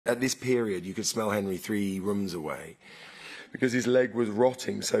at this period, you could smell Henry 3 rooms away because his leg was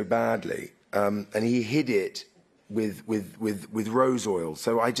rotting so badly, and he hid it with rose oil.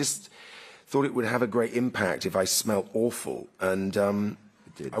 So I just thought it would have a great impact if I smelled awful. And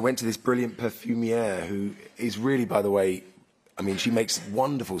I went to this brilliant perfumier who is really, by the way, I mean, she makes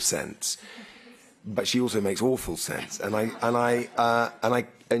wonderful scents, but she also makes awful scents. And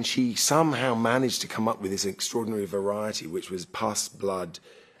she somehow managed to come up with this extraordinary variety, which was pus, blood,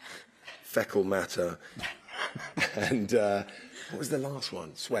 fecal matter, and what was the last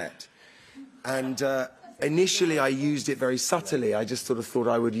one? Sweat. And initially I used it very subtly. I just sort of thought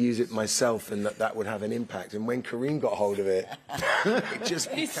I would use it myself and that would have an impact. And when Kareem got hold of it, it just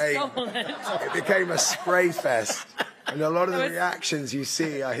it became a spray fest. And a lot of the reactions you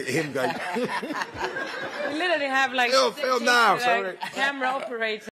see him going... We literally have like... Film now, sorry. Camera operator.